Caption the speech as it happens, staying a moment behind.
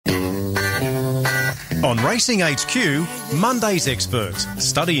On Racing HQ, Monday's Experts,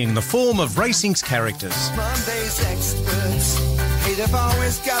 studying the form of racing's characters. Monday's Experts, hey, they've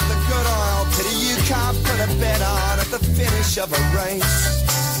always got the good oil. Pity you can't put a bet on at the finish of a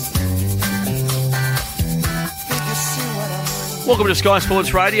race. Did you see what I mean? Welcome to Sky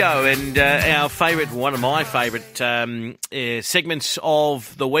Sports Radio and one of my favourite segments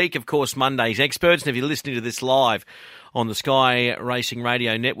of the week, of course, Monday's Experts. And if you're listening to this live on the Sky Racing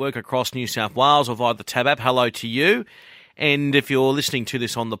Radio Network across New South Wales or via the Tab app, hello to you. And if you're listening to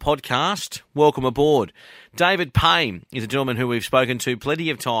this on the podcast, welcome aboard. David Payne is a gentleman who we've spoken to plenty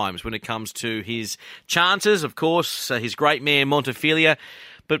of times when it comes to his chances, of course, his great mare Montefilia.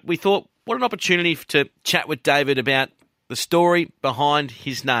 But we thought, what an opportunity to chat with David about the story behind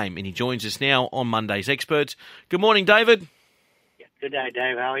his name. And he joins us now on Monday's Experts. Good morning, David. Good day,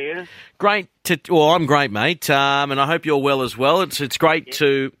 Dave. How are you? Great. I'm great, mate, and I hope you're well as well. It's great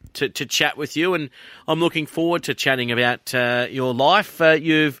to chat with you, and I'm looking forward to chatting about your life.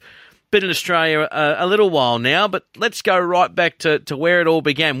 You've been in Australia a little while now, but let's go right back to where it all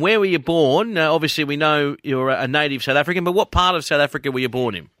began. Where were you born? Obviously, we know you're a native South African, but what part of South Africa were you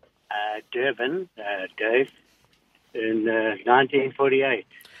born in? Durban, Dave, in 1948.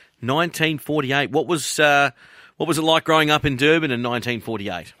 1948. What was it like growing up in Durban in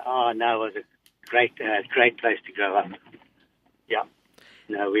 1948? Oh, no, it was a great place to grow up. Yeah.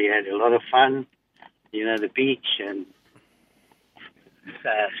 No, we had a lot of fun, the beach and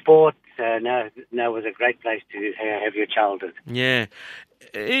sports. It was a great place to have your childhood. Yeah.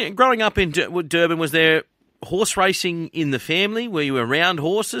 Growing up in Durban, was there horse racing in the family? Were you around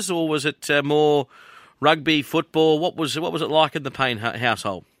horses, or was it more rugby, football? What was it like in the Payne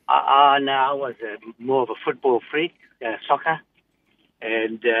household? No, I was more of a football freak, soccer,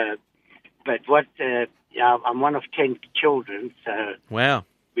 and but I'm one of 10 children, so wow,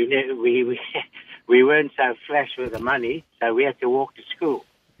 we weren't so flash with the money, so we had to walk to school,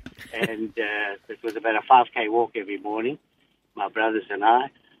 and it was about a 5K walk every morning, my brothers and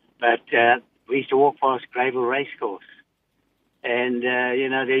I, but we used to walk past Greyville Racecourse, and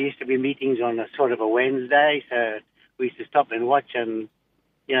there used to be meetings on a sort of a Wednesday, so we used to stop and watch and.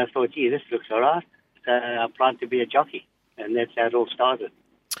 I thought, gee, this looks all right. So I planned to be a jockey, and that's how it all started.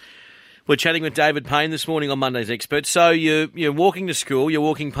 We're chatting with David Payne this morning on Monday's Experts. So you're walking to school, you're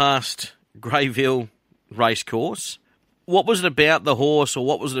walking past Greyville Racecourse. What was it about the horse, or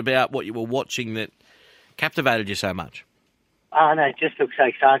what was it about what you were watching that captivated you so much? Oh, no, it just looked so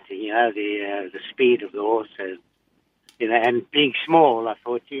exciting, the speed of the horse. And being small, I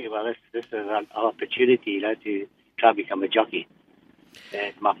thought, gee, well, this is an opportunity, to try to become a jockey.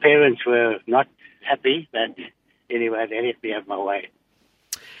 My parents were not happy, but anyway, they let me have my way.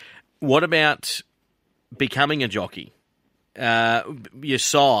 What about becoming a jockey? Your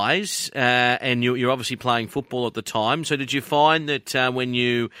size, and you're obviously playing football at the time, so did you find that when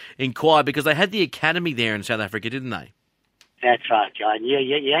you inquired, because they had the academy there in South Africa, didn't they? That's right, John.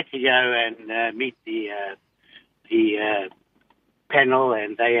 You had to go and meet the panel,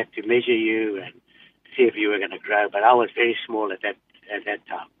 and they had to measure you and see if you were going to grow, but I was very small at that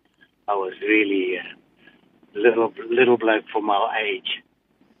time. I was really little bloke for my age.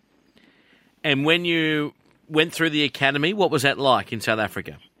 And when you went through the academy, what was that like in South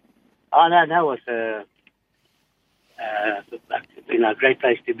Africa? Oh, no, that was a great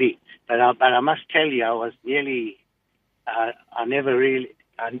place to be. But I must tell you, I was nearly, I nearly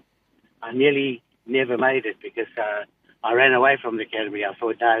never made it because I ran away from the academy. I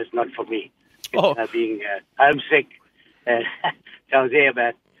thought, no, it's not for me. Being homesick. So I was there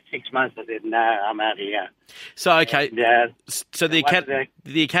about 6 months. I said, no, I'm out of here. So, okay. And, so the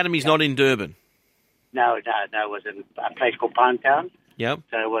academy's not in Durban? No, it was in a place called Pinetown. Yep.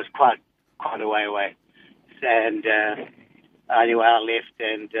 So it was quite a way away. And anyway, I left,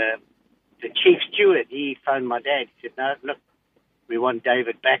 and the chief steward, he phoned my dad. He said, no, look, we want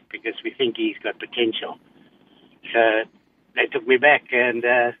David back because we think he's got potential. So they took me back, and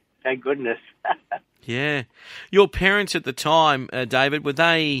thank goodness. Yeah. Your parents at the time, David, were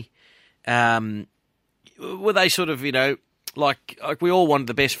they sort of, like we all wanted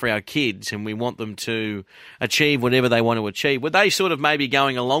the best for our kids and we want them to achieve whatever they want to achieve. Were they sort of maybe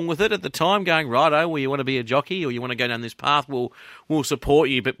going along with it at the time, going, righto, well, you want to be a jockey or you want to go down this path, we'll support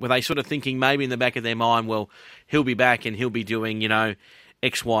you. But were they sort of thinking maybe in the back of their mind, well, he'll be back and he'll be doing,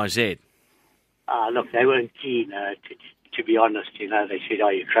 X, Y, Z? Look, they weren't keen, to be honest. They said,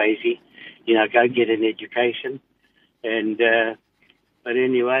 are you crazy? Go get an education. And but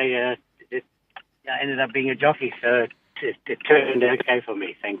anyway, I ended up being a jockey, so it turned okay for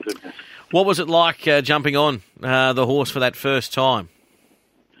me, thank goodness. What was it like jumping on the horse for that first time?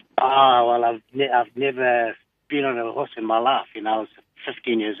 Oh, well, I've never been on a horse in my life. You know, I was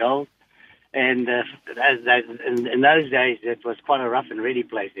 15 years old. And in those days, it was quite a rough and ready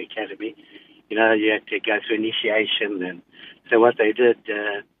place, the academy. You know, you had to go through initiation. And so what they did,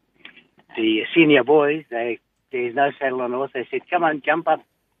 the senior boys, there's no saddle on the horse. They said, come on, jump up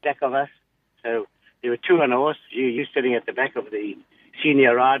back of us. So there were two on a horse. You sitting at the back of the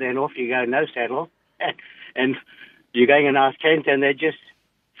senior rider, and off you go, no saddle. And you're going a nice canter, and they just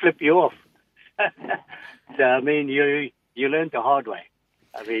flip you off. So, I mean, you learned the hard way.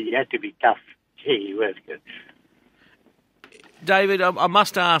 I mean, you had to be tough. Gee, you were good. David, I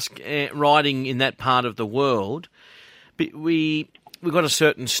must ask, riding in that part of the world, we've got a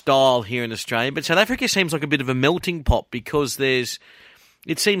certain style here in Australia, but South Africa seems like a bit of a melting pot because it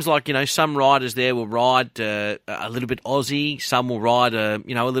seems like, you know, some riders there will ride a little bit Aussie, some will ride a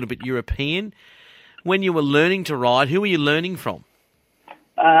little bit European. When you were learning to ride, who were you learning from?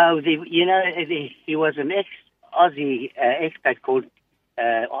 He was an ex-Aussie expat called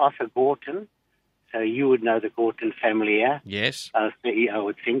Arthur Gorton. So you would know the Gorton family, yeah? Yes. I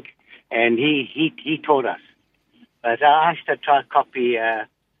would think. And he taught us. But I used to try to copy,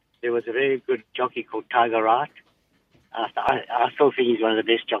 there was a very good jockey called Tiger Wright. I still think he's one of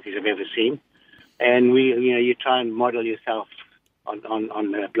the best jockeys I've ever seen. And you try and model yourself on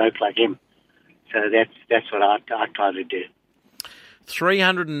a bloke like him. So that's what I try to do.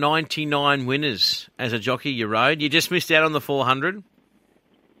 399 winners as a jockey you rode. You just missed out on the 400?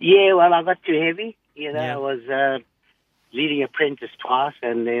 Yeah, well, I got too heavy. You know, Yeah. I was leading apprentice twice,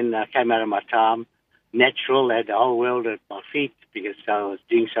 and then I came out of my time. Natural, had the whole world at my feet because I was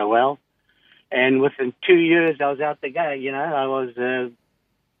doing so well. And within 2 years, I was out the game. You know, I was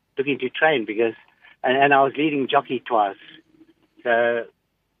looking to train and I was leading jockey twice. So,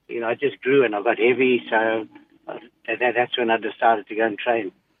 you know, I just grew and I got heavy. So that's when I decided to go and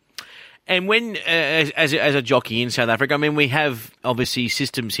train. And when, as a jockey in South Africa, I mean, we have obviously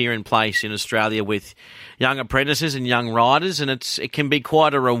systems here in place in Australia with young apprentices and young riders, and it can be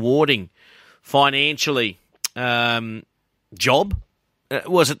quite a rewarding financially job.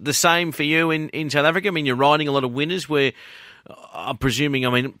 Was it the same for you in South Africa? I mean, you're riding a lot of winners where I'm presuming,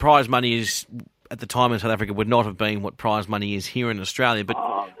 I mean, prize money is, at the time in South Africa, would not have been what prize money is here in Australia, but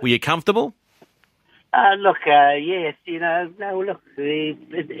were you comfortable? Yes, you know, no, look,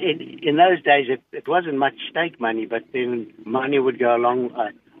 in those days it wasn't much stake money, but then money would go a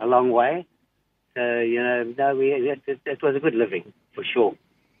long way. So, you know, it was a good living, for sure.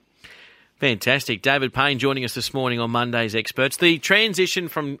 Fantastic. David Payne joining us this morning on Monday's Experts. The transition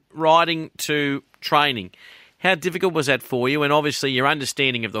from riding to training, how difficult was that for you? And obviously your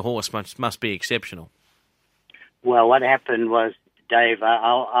understanding of the horse must be exceptional. Well, what happened was, Dave,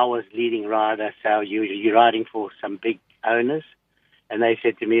 I was leading rider, so you're riding for some big owners. And they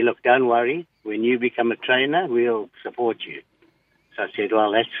said to me, look, don't worry. When you become a trainer, we'll support you. So I said,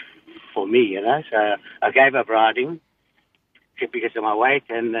 well, that's for me, you know. So I gave up riding because of my weight,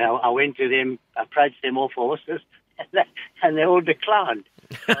 and I went to them, approached them all for horses, and they all declined.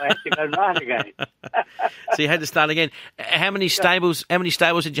 So I had to go and ride again. So you had to start again. How many stables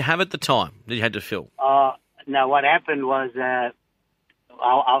did you have at the time that you had to fill? No, what happened was I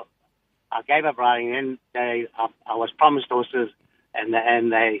gave up riding, and I was promised horses,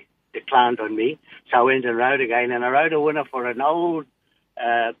 and they declined on me. So I went and rode again, and I rode a winner for an old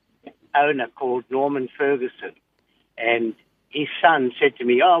owner called Norman Ferguson. And his son said to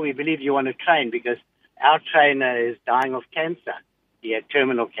me, we believe you want to train because our trainer is dying of cancer. He had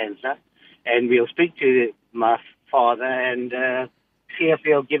terminal cancer. And we'll speak to my father and see if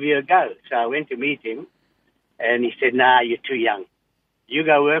he'll give you a go. So I went to meet him, and he said, nah, you're too young. You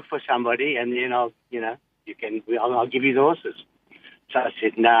go work for somebody, and then I'll give you the horses. So I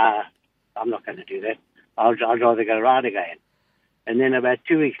said, nah, I'm not going to do that. I'd rather go ride again. And then about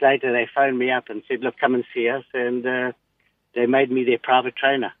 2 weeks later, they phoned me up and said, look, come and see us. And they made me their private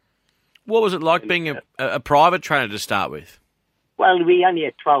trainer. What was it like being a private trainer to start with? Well, we only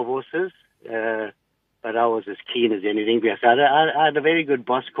had 12 horses, but I was as keen as anything because I had a very good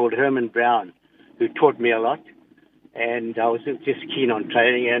boss called Herman Brown who taught me a lot. And I was just keen on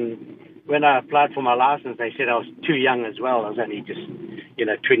training. And when I applied for my license, they said I was too young as well. I was only just,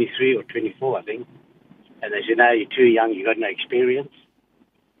 23 or 24, I think. And they said, no, you're too young. You got no experience.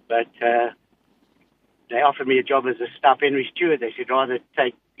 But they offered me a job as a staff Henry Stewart. They said, rather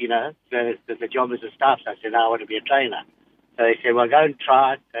take, the job as a staff. So I said, no, I want to be a trainer. So they said, well, go and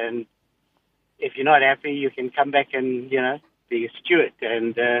try it. And if you're not happy, you can come back and, be a steward.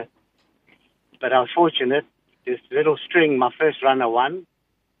 And but I was fortunate. This little string, my first runner won.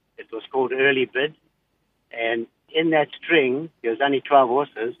 It was called Early Bid. And in that string, there was only 12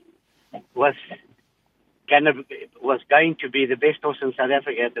 horses. was going to be the best horse in South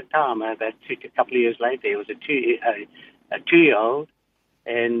Africa at the time. But a couple of years later, he was a 2-year-old,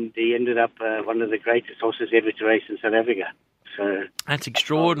 and he ended up one of the greatest horses ever to race in South Africa. So that's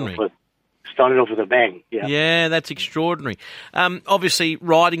extraordinary. Started off with a bang. Yeah, that's extraordinary. Obviously,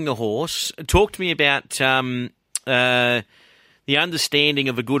 riding the horse. Talk to me about the understanding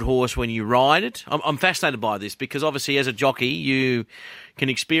of a good horse when you ride it. I'm fascinated by this because obviously, as a jockey, you can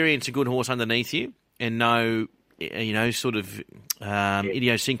experience a good horse underneath you and know, sort of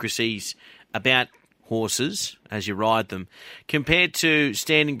idiosyncrasies about horses as you ride them, compared to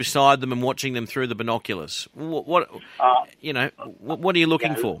standing beside them and watching them through the binoculars. What are you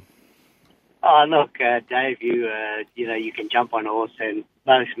looking for? Oh, look, Dave, you can jump on a horse, and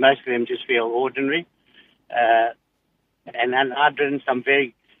most of them just feel ordinary. And I've ridden some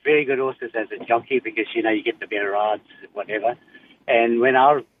very, very good horses as a jockey because you get the better odds, whatever. And when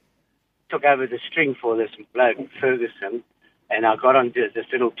I took over the string for this bloke, Ferguson, and I got on this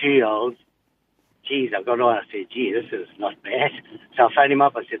little 2-year-old, I got on, I said, this is not bad. So I phoned him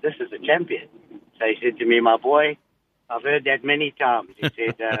up, I said, this is a champion. So he said to me, my boy, I've heard that many times. He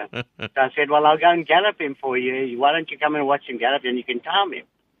said, so I said, well, I'll go and gallop him for you. Why don't you come and watch him gallop and you can time him?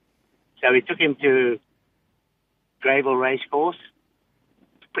 So we took him to Greyville Racecourse,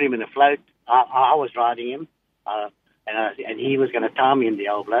 put him in a float. I was riding him, and he was going to time me in the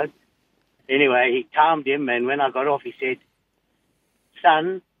old bloke. Anyway, he timed him, and when I got off, he said,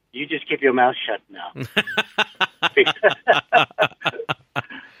 son, you just keep your mouth shut now.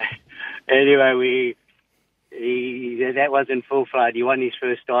 Anyway, that was in full flight. He won his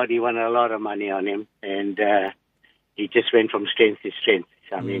first start. He won a lot of money on him, and he just went from strength to strength.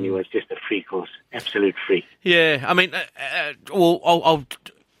 I mean, he was just a freak horse, absolute freak. Yeah, I mean, I'll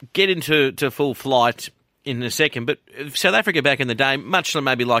get into full flight in a second, but South Africa back in the day, much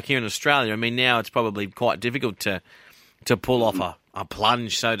maybe like here in Australia, I mean, now it's probably quite difficult to pull off a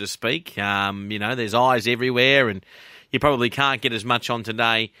plunge, so to speak. There's eyes everywhere, and you probably can't get as much on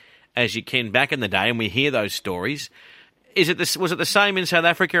today as you can back in the day, and we hear those stories. Was it the same in South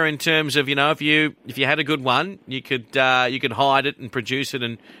Africa in terms of, if you had a good one, you could hide it and produce it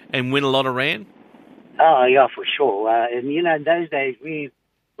and win a lot of rand? Oh yeah, for sure. And in those days they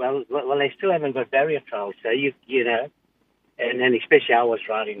still haven't got barrier trials, so and then especially I was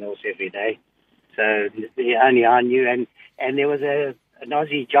riding horse every day, so only I knew. And there was an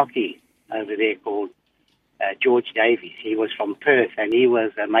Aussie jockey over there called George Davies. He was from Perth, and he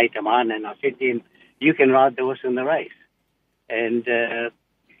was a mate of mine. And I said to him, "You can ride the horse in the race." And,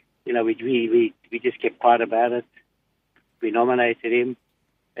 we just kept quiet about it. We nominated him,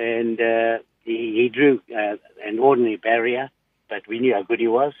 and he drew an ordinary barrier, but we knew how good he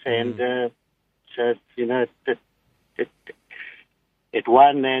was. And it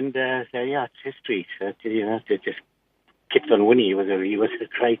won, and it's history. So, it just kept on winning. He was a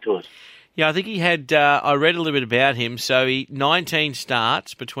great horse. Yeah, I think he had, I read a little bit about him, so 19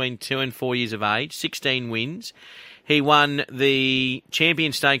 starts between 2 and 4 years of age, 16 wins. He won the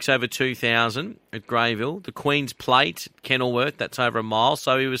Champion Stakes over 2,000 at Greyville, the Queen's Plate, Kenilworth, that's over a mile.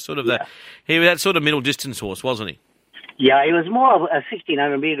 So he was sort of that sort of middle distance horse, wasn't he? Yeah, he was more of a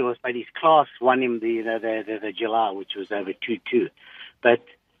 1,600 metre horse, but his class won him the July, which was over 2-2. But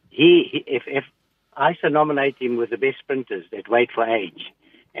if I used to nominate him with the best sprinters that wait for age,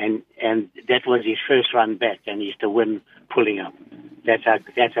 and that was his first run back, and he used to win pulling up. That's how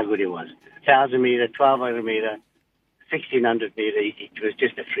good he was. 1,000 metre, 1,200 metre. 1,600 metre, it was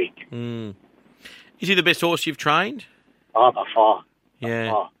just a freak. Is he the best horse you've trained? Oh, by far. Yeah.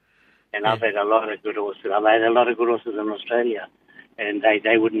 By far. And I've had a lot of good horses. I've had a lot of good horses in Australia, and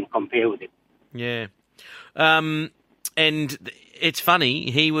they wouldn't compare with him. Yeah. And it's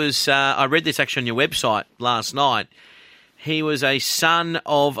funny, he was, I read this actually on your website last night, he was a son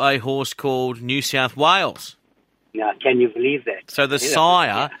of a horse called New South Wales. Now, can you believe that? So the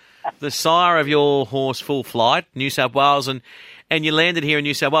sire of your horse Full Flight, New South Wales, and you landed here in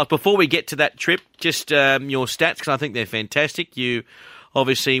New South Wales. Before we get to that trip, just your stats, because I think they're fantastic. You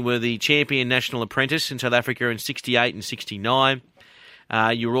obviously were the champion national apprentice in South Africa in 68 and 69.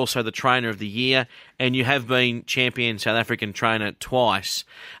 You were also the trainer of the year, and you have been champion South African trainer twice.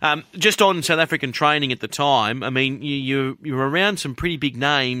 Just on South African training at the time, I mean, you were around some pretty big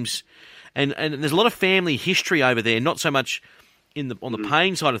names, and there's a lot of family history over there, not so much on the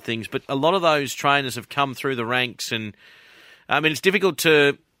Payne side of things, but a lot of those trainers have come through the ranks, and I mean it's difficult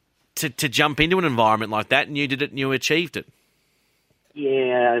to jump into an environment like that, and you did it and you achieved it.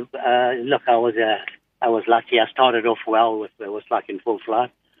 Yeah, look, I was lucky. I started off well with in Full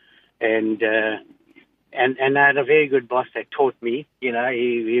Flight, and and I had a very good boss that taught me. You know,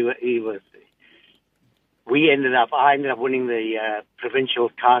 he was. I ended up winning the provincial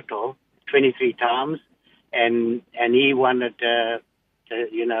title 23 times, and he won it,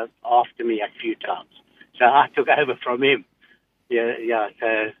 after me a few times. So I took over from him. Yeah.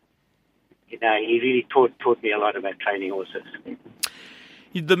 So, he really taught me a lot about training horses.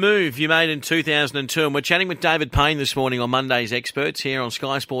 The move you made in 2002, and we're chatting with David Payne this morning on Monday's Experts here on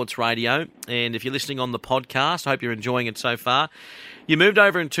Sky Sports Radio. And if you're listening on the podcast, I hope you're enjoying it so far. You moved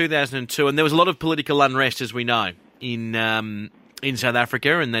over in 2002, and there was a lot of political unrest, as we know, in South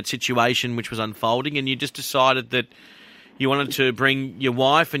Africa, and that situation which was unfolding. And you just decided that you wanted to bring your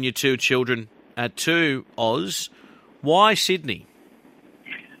wife and your two children to Oz. Why Sydney?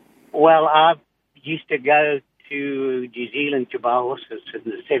 Well, I used to go to New Zealand to buy horses in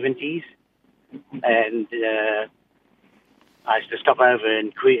the 70s, and I used to stop over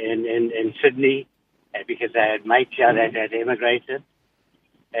in Sydney because I had mates here that had emigrated,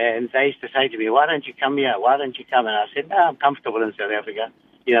 and they used to say to me, "Why don't you come here? Why don't you come?" And I said, "No, I'm comfortable in South Africa.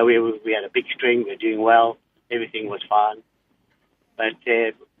 You know, we had a big string, we were doing well, everything was fine." But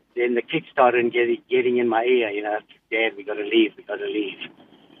then the kids started getting in my ear, "Dad, we got to leave.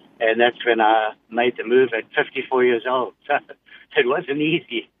 And that's when I made the move at 54 years old. So it wasn't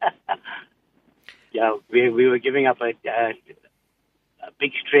easy. We were giving up a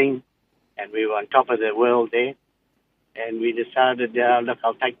big string, and we were on top of the world there. And we decided, look,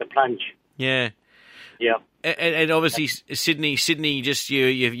 I'll take the plunge. Yeah. Yeah. And obviously Sydney, just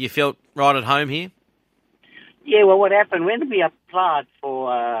you felt right at home here? Yeah, well, what happened, when we applied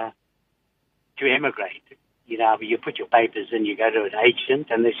to emigrate, you put your papers in, you go to an agent,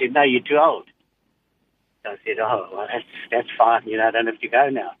 and they said, "No, you're too old." So I said, "Oh, well, that's fine. I don't have to go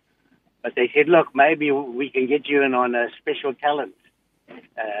now." But they said, "Look, maybe we can get you in on a special talent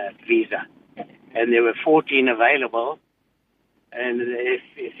visa." And there were 14 available. And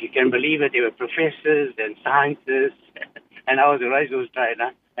if you can believe it, there were professors and scientists. And I was a racehorse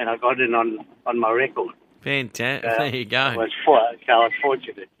trainer, and I got in on my record. Fantastic. There you go. I was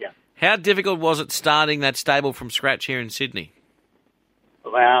fortunate, yeah. How difficult was it starting that stable from scratch here in Sydney?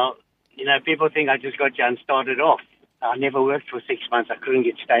 Well, people think I just got you and started off. I never worked for 6 months. I couldn't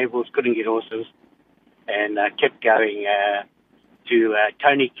get stables, couldn't get horses. And I kept going to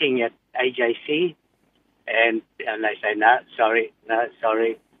Tony King at AJC. And they say, no, sorry.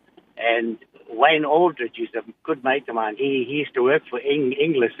 And Wayne Aldridge is a good mate of mine. He used to work for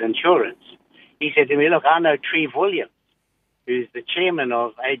Inglis Insurance. He said to me, "Look, I know Treve Williams, who's the chairman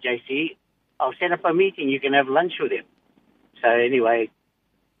of AJC. I'll set up a meeting. You can have lunch with him." So anyway,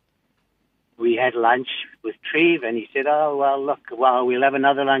 we had lunch with Treve, and he said, "Oh, well, look, we'll have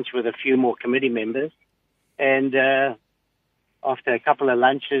another lunch with a few more committee members." And after a couple of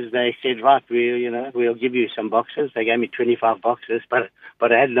lunches, they said, "Right, we'll give you some boxes." They gave me 25 boxes, but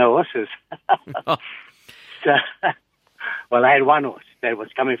I had no horses. So, well, I had one horse that was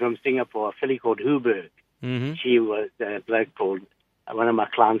coming from Singapore, a filly called Huberg. Mm-hmm. She was a bloke called, one of my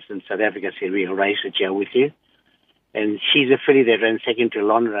clients in South Africa said, "We'll race it here with you." And she's a filly that ran second to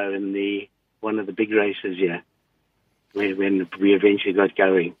Lonhro in one of the big races here, when we eventually got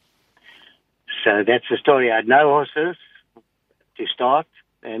going. So that's the story. I had no horses to start,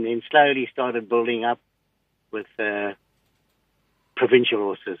 and then slowly started building up with provincial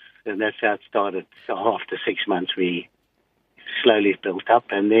horses, and that's how it started. So after 6 months, we slowly built up,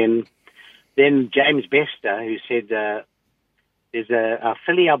 and then James Bester, who said, "There's a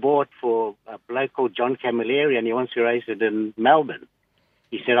filly I bought for a bloke called John Camilleri, and he wants to race it in Melbourne."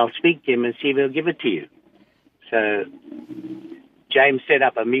 He said, "I'll speak to him and see if he'll give it to you." So James set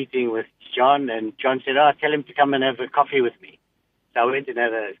up a meeting with John, and John said, "Tell him to come and have a coffee with me." So I went and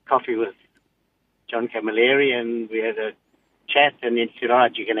had a coffee with John Camilleri, and we had a chat, and then he said, "All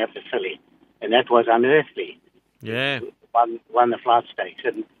right, you can have the filly." And that was Unearthly. Yeah. Won the flight stakes.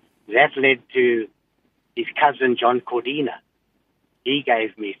 And that led to his cousin, John Cordina. He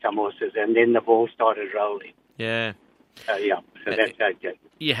gave me some horses, and then the ball started rolling. Yeah. So that's how it goes.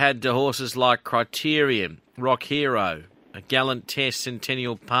 You had the horses like Criterion, Rock Hero, a Gallant Test,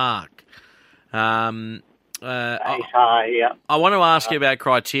 Centennial Park. Yeah. I want to ask you about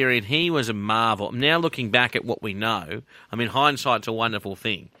Criterion. He was a marvel. Now looking back at what we know, I mean, hindsight's a wonderful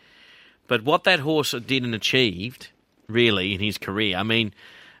thing. But what that horse did and achieved, really, in his career, I mean,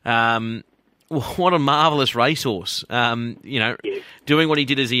 what a marvellous racehorse. Doing what he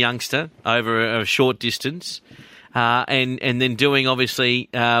did as a youngster over a short distance, and then doing, obviously,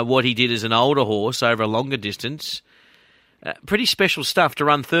 what he did as an older horse over a longer distance. Pretty special stuff to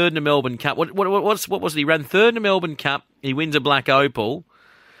run third in the Melbourne Cup. What was it? He ran third in the Melbourne Cup. He wins a Black Opal.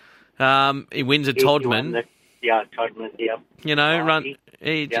 He wins at He won Todman. Todman, yeah. You know,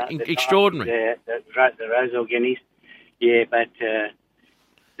 extraordinary. The Rosal Guineas. Yeah, but the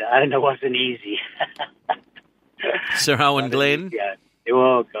owner wasn't easy. Sir Owen Glenn. Yeah.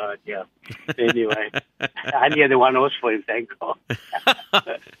 Oh, God, yeah. Anyway, I only had the one horse for him, thank God.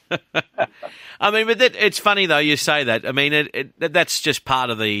 I mean, but it's funny, though, you say that. I mean, that's just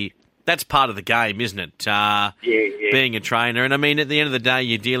part of the game, isn't it? Yeah. Being a trainer. And, I mean, at the end of the day,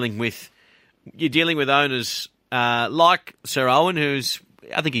 you're dealing with owners like Sir Owen,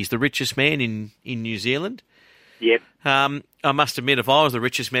 I think he's the richest man in New Zealand. Yep. I must admit, if I was the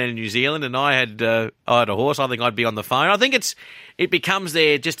richest man in New Zealand and I had a horse, I think I'd be on the phone. I think it becomes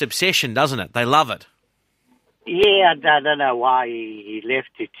their just obsession, doesn't it? They love it. Yeah, I don't know why he left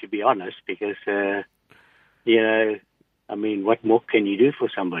it, to be honest, because, I mean, what more can you do for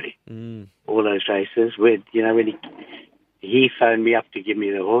somebody? All those races, when he phoned me up to give me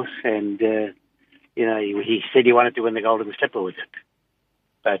the horse, and, he said he wanted to win the Golden Slipper with it.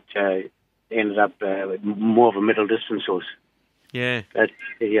 But ended up more of a middle distance horse. Yeah. But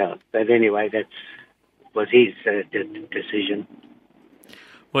anyway, that was his decision.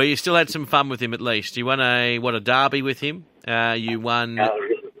 Well, you still had some fun with him at least. You won a derby with him. You won,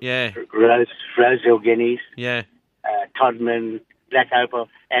 Rosal Guineas. Yeah. Todman, Black Opal,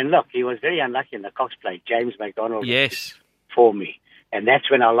 and look, he was very unlucky in the Cox Plate. James McDonald. Yes. For me, and that's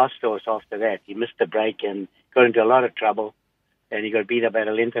when I lost the horse. After that, he missed the break and got into a lot of trouble. And he got beat up at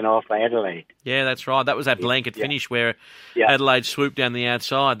a length and a half by Adelaide. Yeah, that's right. That was that blanket finish where Adelaide swooped down the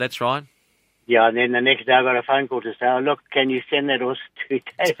outside. That's right. Yeah, and then the next day I got a phone call to say, "Oh, look, can you send that horse to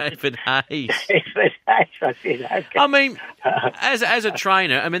David Hayes?" David Hayes. I said, "Okay." I mean, as a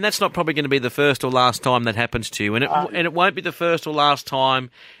trainer, I mean that's not probably going to be the first or last time that happens to you, and it won't be the first or last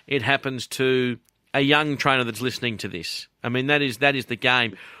time it happens to a young trainer that's listening to this. I mean that is the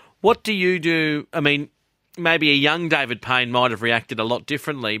game. What do you do? I mean, maybe a young David Payne might have reacted a lot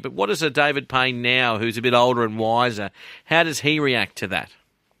differently, but what is a David Payne now who's a bit older and wiser? How does he react to that?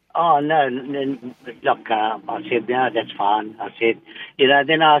 Oh, no, look, I said, no, that's fine. I said,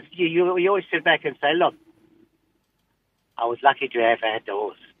 then you always sit back and say, look, I was lucky to have had the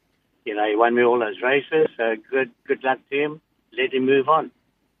horse. He won me all those races, so good luck to him. Let him move on.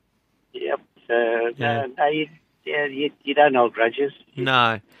 Yep, so, you don't hold grudges.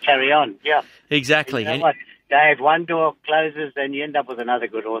 No. Carry on, yeah. Exactly. You know what? Dave, one door closes and you end up with another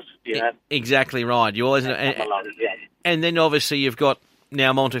good horse, Exactly right. You always and then obviously you've got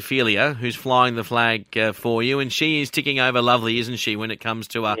now Montefilia, who's flying the flag for you, and she is ticking over lovely, isn't she, when it comes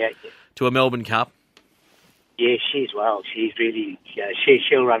to a Melbourne Cup? Yeah, she's really,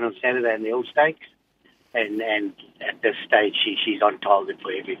 she'll run on Saturday in the All Stakes, and at this stage she's on target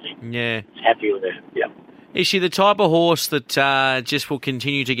for everything. Yeah. Happy with her, yeah. Is she the type of horse that just will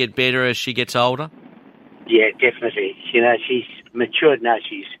continue to get better as she gets older? Yeah, definitely. She's matured now.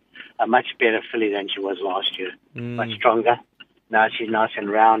 She's a much better filly than she was last year. Much stronger. Now she's nice and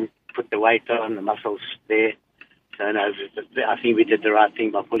round, put the weight on, the muscles there. So, no, I think we did the right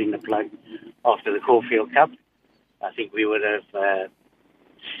thing by pulling the plug after the Caulfield Cup. I think we would have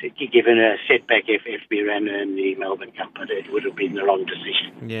given her a setback if we ran her in the Melbourne Cup, but it would have been the wrong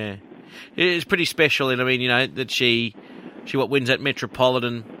decision. Yeah. It's pretty special, and I mean, that she wins that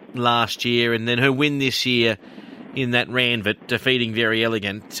Metropolitan last year, and then her win this year in that Ranvit, defeating Very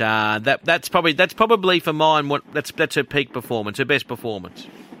Elegant. That's probably for mine. That's her peak performance, her best performance.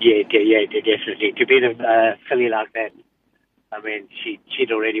 Yeah, definitely. To beat a filly like that, I mean,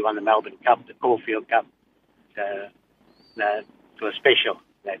 she'd already won the Melbourne Cup, the Caulfield Cup. So, it was special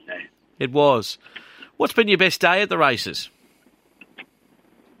that day. It was. What's been your best day at the races?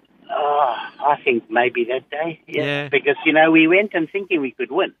 I think maybe that day, yeah. Because, we went and thinking we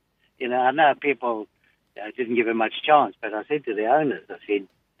could win. I know people didn't give her much chance, but I said to the owners, I said,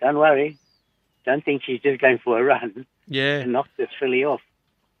 don't worry, don't think she's just going for a run. Yeah. And knocked this filly off.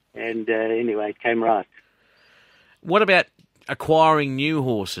 And anyway, it came right. What about acquiring new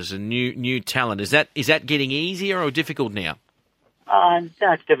horses and new talent? Is that getting easier or difficult now? No,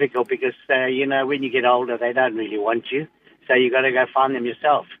 it's difficult because, when you get older, they don't really want you. So you got to go find them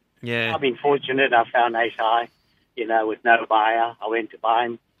yourself. Yeah. I've been fortunate. I found Ace High, with no buyer. I went to buy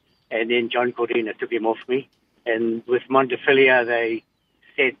him. And then John Cordina took him off me. And with Montefilia, they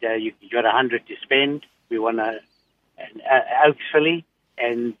said, you got 100 to spend. We want an Oaks filly.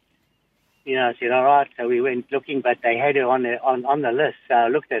 And, I said, all right. So we went looking, but they had her on the list. So I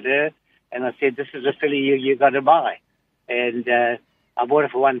looked at her and I said, this is a filly you got to buy. And I bought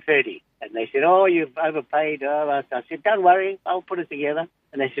it for 130. And they said, oh, you've overpaid. I said, don't worry, I'll put it together.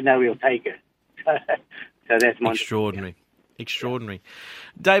 And they said, no, we'll take her. So that's Montefilia. Extraordinary.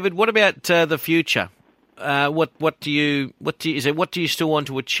 David, what about the future? What do you still want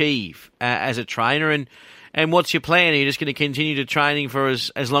to achieve as a trainer, and what's your plan? Are you just going to continue to training for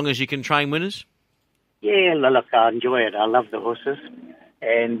as long as you can train winners? Yeah, look, I enjoy it. I love the horses,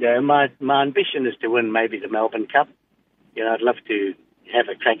 and my ambition is to win maybe the Melbourne Cup. You know, I'd love to have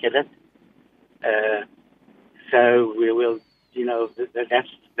a crack at it. So we will, you know, that's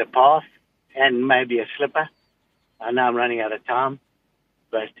the path, and maybe a slipper. I know I'm running out of time,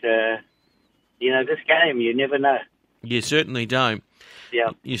 but you know, this game, you never know. You certainly don't.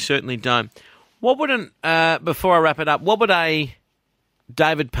 Yeah, you certainly don't. What would before I wrap it up, what would a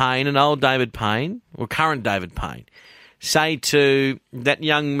David Payne, an old David Payne, or current David Payne, say to that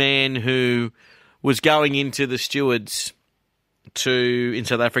young man who was going into the stewards in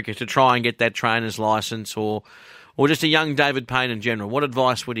South Africa to try and get that trainer's license, or just a young David Payne in general? What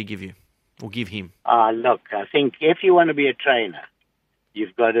advice would he give you, or give him? Look, I think if you want to be a trainer,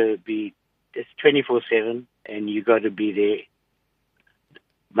 you've got to be, it's 24/7, and you've got to be there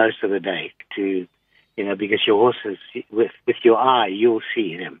most of the day to, you know, because your horses, with your eye, you'll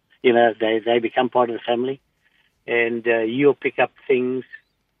see them. You know, they become part of the family, and you'll pick up things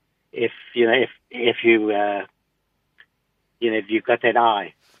if you've got that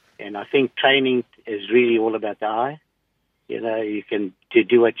eye. And I think training is really all about the eye. You know, you can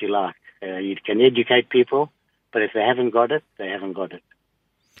do what you like. You can educate people, but if they haven't got it, they haven't got it.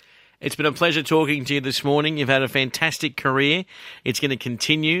 It's been a pleasure talking to you this morning. You've had a fantastic career. It's going to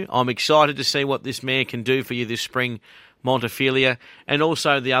continue. I'm excited to see what this mare can do for you this spring, Montefilia, and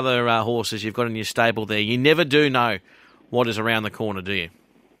also the other horses you've got in your stable there. You never do know what is around the corner, do you?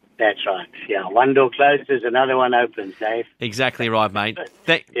 That's right. Yeah, one door closes, another one opens, Dave. Exactly right, mate.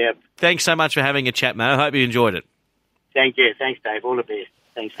 Yep. Thanks so much for having a chat, mate. I hope you enjoyed it. Thank you. Thanks, Dave. All the best.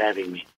 Thanks for having me.